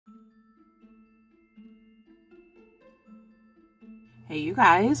Hey you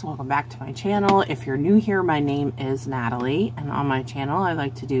guys, welcome back to my channel. If you're new here, my name is Natalie, and on my channel I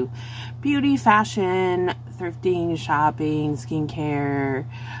like to do beauty, fashion, thrifting, shopping, skincare,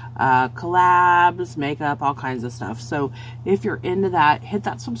 collabs, makeup, all kinds of stuff. So if you're into that, hit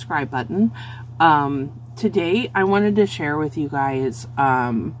that subscribe button. Today I wanted to share with you guys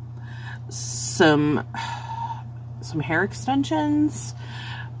some hair extensions.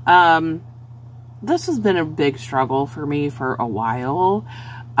 This has been a big struggle for me for a while.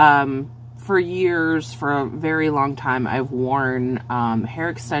 For years, for a very long time, I've worn hair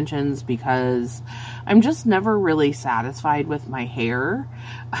extensions because I'm just never really satisfied with my hair.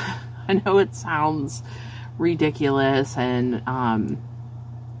 I know it sounds ridiculous and,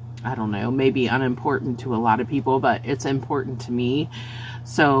 I don't know, maybe unimportant to a lot of people, but it's important to me.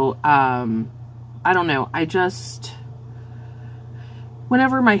 So, I don't know,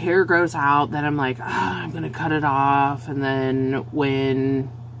 whenever my hair grows out, then I'm like, oh, I'm going to cut it off. And then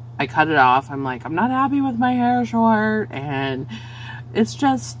when I cut it off, I'm like, I'm not happy with my hair short. And it's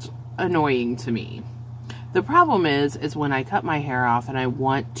just annoying to me. The problem is when I cut my hair off and I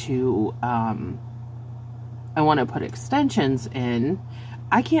want to put extensions in,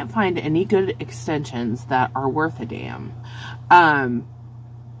 I can't find any good extensions that are worth a damn.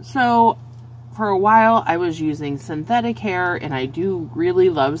 So for a while, I was using synthetic hair, and I do really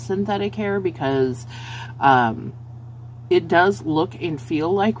love synthetic hair because it does look and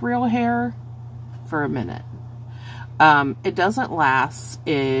feel like real hair for a minute. It doesn't last.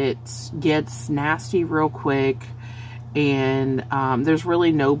 It gets nasty real quick, and there's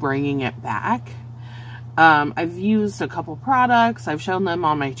really no bringing it back. I've used a couple products. I've shown them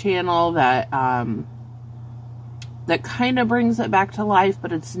on my channel that that kind of brings it back to life,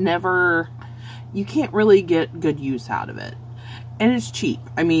 but it's never... You can't really get good use out of it. And it's cheap.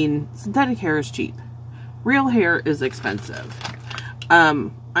 I mean, synthetic hair is cheap. Real hair is expensive.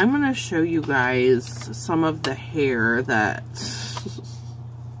 I'm going to show you guys some of the hair that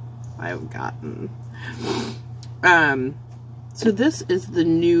I've gotten. So this is the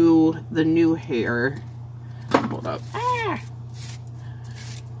new hair. Hold up. Ah!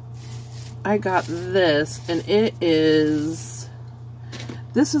 I got this, and it is...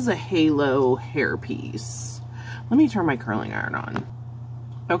 This is a halo hairpiece. Let me turn my curling iron on.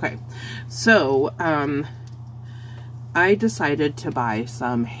 Okay, so I decided to buy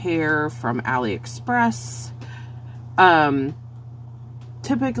some hair from Aliexpress.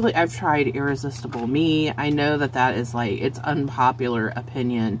 Typically, I've tried Irresistible Me. I know that is like, it's unpopular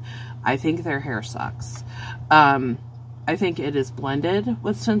opinion. I think their hair sucks. I think it is blended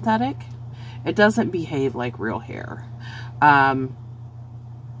with synthetic. It doesn't behave like real hair.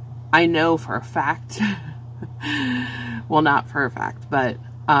 I know for a fact, well, not for a fact, but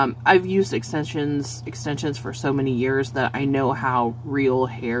I've used extensions for so many years that I know how real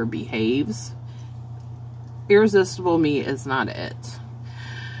hair behaves. Irresistible Me is not it.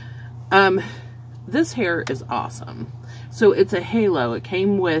 This hair is awesome. So it's a halo. It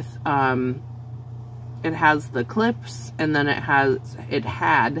came with, it has the clips, and then it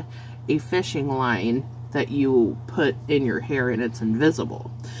had a fishing line that you put in your hair, and it's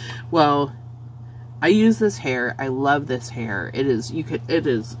invisible. Well, I use this hair. I love this hair. It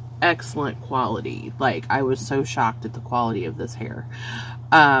is excellent quality. Like, I was so shocked at the quality of this hair.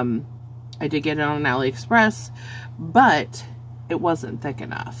 I did get it on AliExpress, but it wasn't thick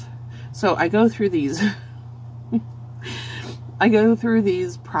enough. So I go through these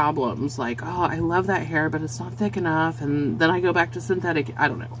problems, like, oh, I love that hair, but it's not thick enough, and then I go back to synthetic. I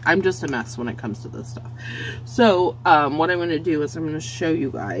don't know. I'm just a mess when it comes to this stuff. So, what I'm going to do is I'm going to show you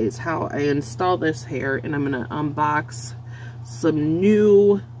guys how I install this hair, and I'm going to unbox some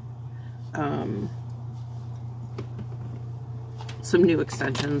new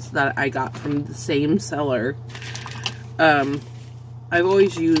extensions that I got from the same seller. I've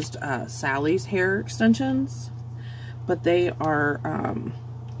always used Sally's hair extensions, but they are,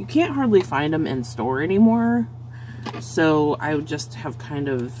 you can't hardly find them in store anymore. So I would just have kind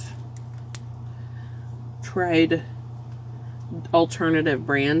of tried alternative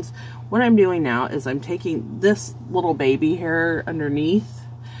brands. What I'm doing now is I'm taking this little baby hair underneath.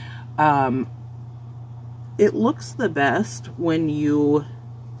 It looks the best when you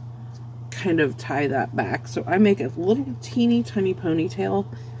kind of tie that back. So I make a little teeny tiny ponytail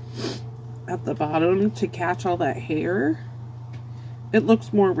at the bottom to catch all that hair. It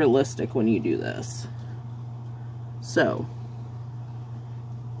looks more realistic when you do this. So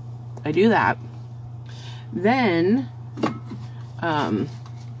I do that. Then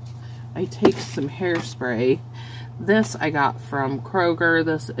I take some hairspray. This I got from Kroger.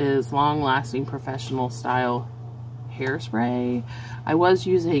 This is Long Lasting Professional Style hairspray. I was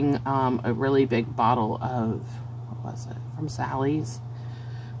using a really big bottle of, what was it, from Sally's.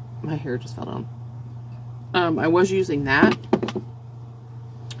 My hair just fell down. I was using that,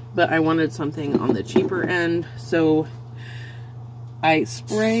 but I wanted something on the cheaper end, so I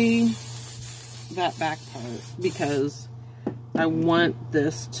spray that back part because I want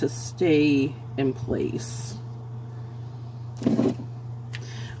this to stay in place.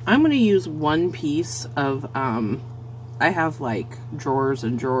 I'm going to use one piece of, I have like drawers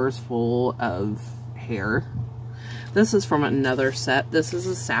and drawers full of hair. This is from another set. This is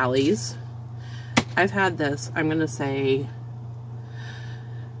a Sally's. I've had this, I'm going to say,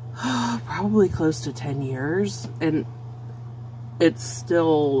 probably close to 10 years, and it's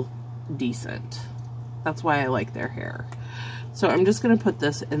still decent. That's why I like their hair. So I'm just going to put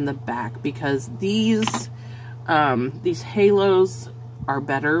this in the back because these halos are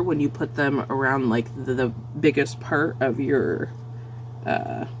better when you put them around like the biggest part of your,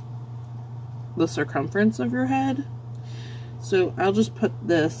 the circumference of your head. So I'll just put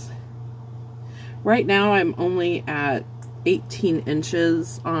this. Right now I'm only at 18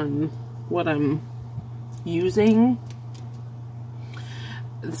 inches on what I'm using.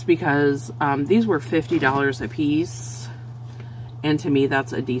 It's because these were $50 a piece, and to me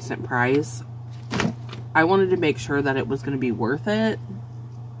that's a decent price. I wanted to make sure that it was going to be worth it,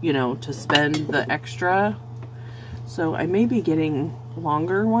 you know, to spend the extra. So I may be getting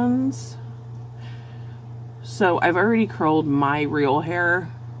longer ones. So I've already curled my real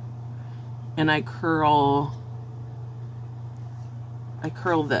hair, and I curl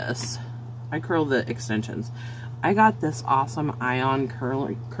this. I curl the extensions. I got this awesome ion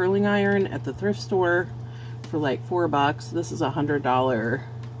curling iron at the thrift store for like $4. This is a $100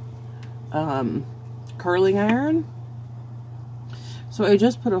 curling iron. So I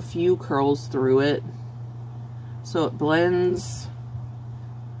just put a few curls through it so it blends.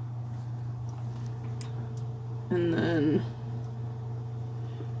 And then,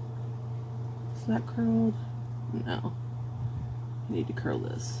 is that curled? No. I need to curl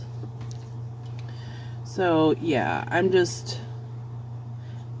this. So yeah,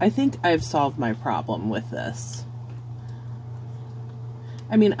 I think I've solved my problem with this.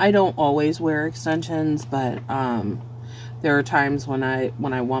 I mean, I don't always wear extensions, but there are times when I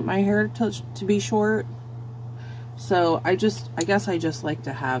want my hair to be short. So I guess I just like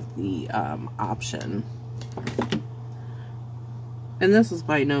to have the option. And this is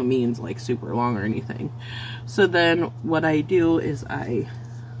by no means like super long or anything. So then what I do is I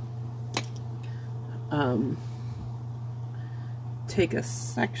take a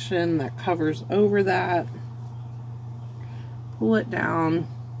section that covers over that, pull it down,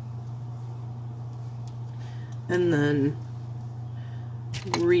 and then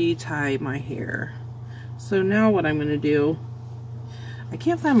re-tie my hair. So now what I'm going to do, I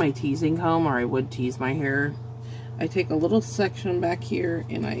can't find my teasing comb, or I would tease my hair. I take a little section back here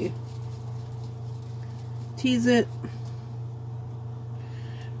and I tease it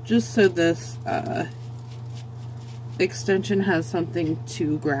just so this extension has something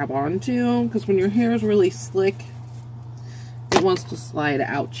to grab onto, because when your hair is really slick, it wants to slide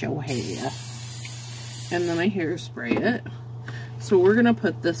out your hair. And then I hairspray it. So we're going to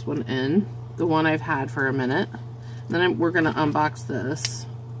put this one in, the one I've had for a minute. And then we're going to unbox this.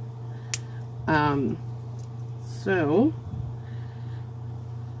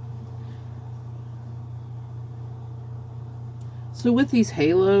 So with these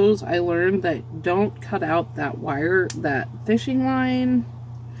halos, I learned that don't cut out that wire, that fishing line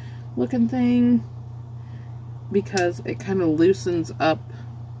looking thing, because it kind of loosens up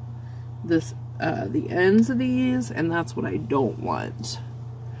this the ends of these, and that's what I don't want.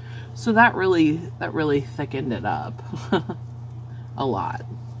 So that really thickened it up a lot.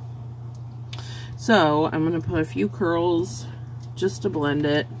 So I'm going to put a few curls just to blend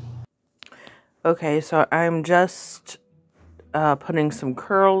it. Okay, so I'm just putting some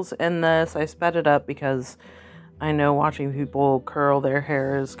curls in this. I sped it up because I know watching people curl their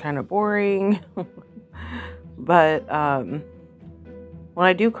hair is kind of boring. But when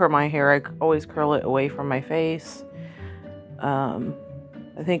I do curl my hair, I always curl it away from my face.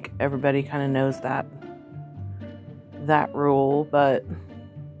 I think everybody kind of knows that rule, but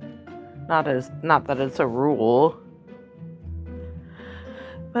not that it's a rule.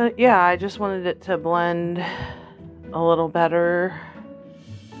 But yeah, I just wanted it to blend a little better.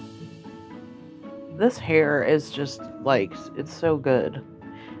 This hair is just like, it's so good.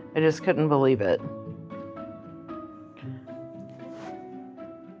 I just couldn't believe it.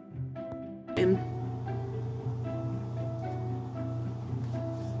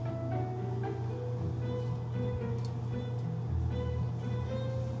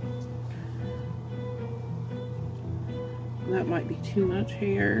 That might be too much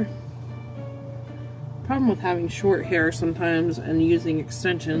hair. Problem with having short hair sometimes and using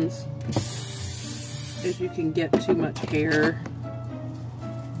extensions is you can get too much hair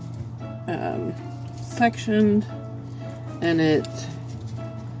sectioned and it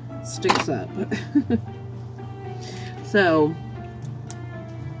sticks up. So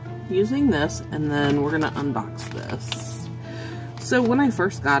using this, and then we're gonna unbox this. So when I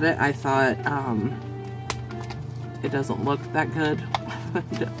first got it, I thought it doesn't look that good.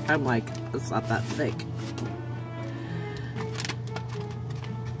 I'm like, it's not that thick.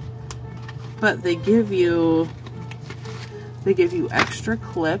 But they give you extra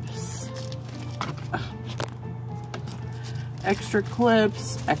clips,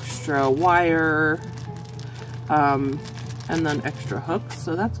 extra wire, and then extra hooks,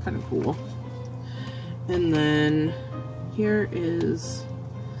 so that's kind of cool. And then here is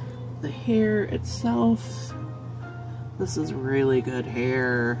the hair itself. This is really good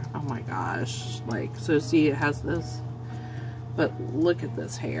hair. Oh my gosh. Like, so see, it has this, but look at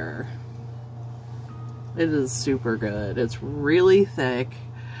this hair. It is super good. It's really thick.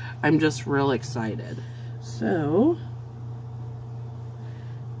 I'm just real excited. So,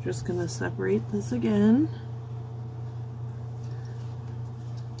 just gonna separate this again.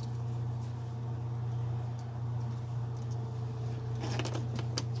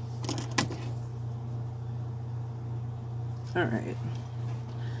 Alright,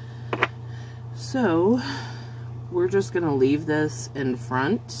 so we're just gonna leave this in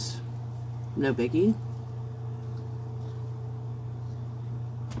front, no biggie.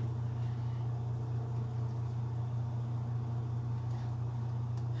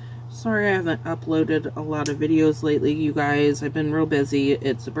 Sorry I haven't uploaded a lot of videos lately, you guys. I've been real busy.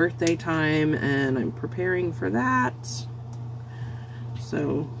 It's a birthday time and I'm preparing for that.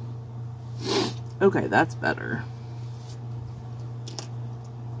 So, okay, that's better.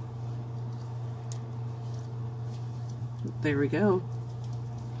 There we go.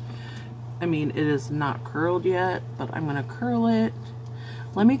 I mean, it is not curled yet, but I'm gonna curl it.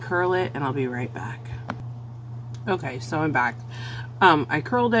 Let me curl it and I'll be right back. Okay, so I'm back. I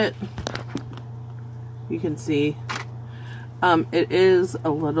curled it. You can see. It is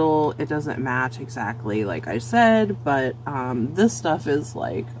a little, it doesn't match exactly like I said, but this stuff is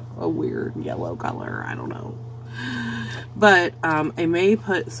like a weird yellow color. I don't know. But I may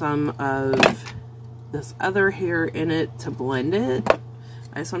put some of this other hair in it to blend it.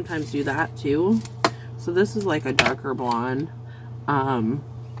 I sometimes do that too. So this is like a darker blonde.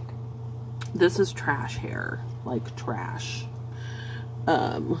 This is trash hair, like trash.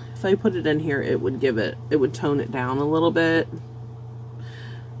 If I put it in here, it would tone it down a little bit.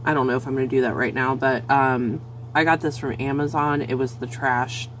 I don't know if I'm going to do that right now, but I got this from Amazon. It was the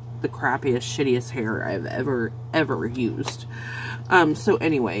crappiest, shittiest hair I've ever used. So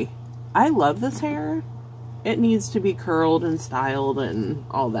anyway, I love this hair. It needs to be curled and styled and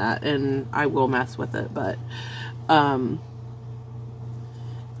all that, and I will mess with it, but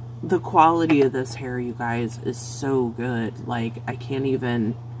the quality of this hair, you guys, is so good. Like, I can't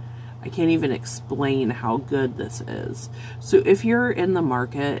even explain how good this is. So if you're in the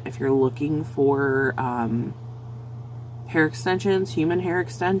market, if you're looking for hair extensions, human hair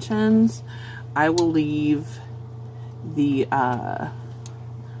extensions, I will leave the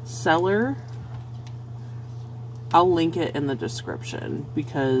seller. I'll link it in the description,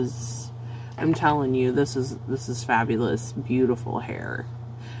 because I'm telling you, this is fabulous, beautiful hair.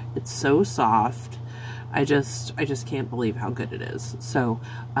 It's so soft. I just can't believe how good it is. So,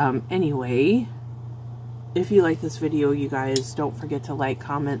 anyway, if you like this video, you guys, don't forget to like,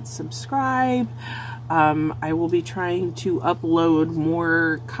 comment, subscribe. I will be trying to upload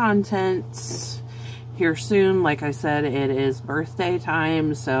more content here soon. Like I said, it is birthday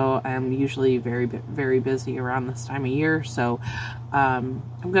time, so I'm usually very, very busy around this time of year. So, I'm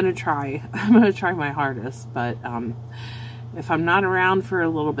gonna try my hardest, but, if I'm not around for a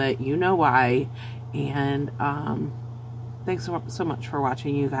little bit, you know why. And thanks so much for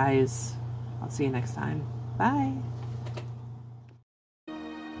watching, you guys. I'll see you next time. Bye.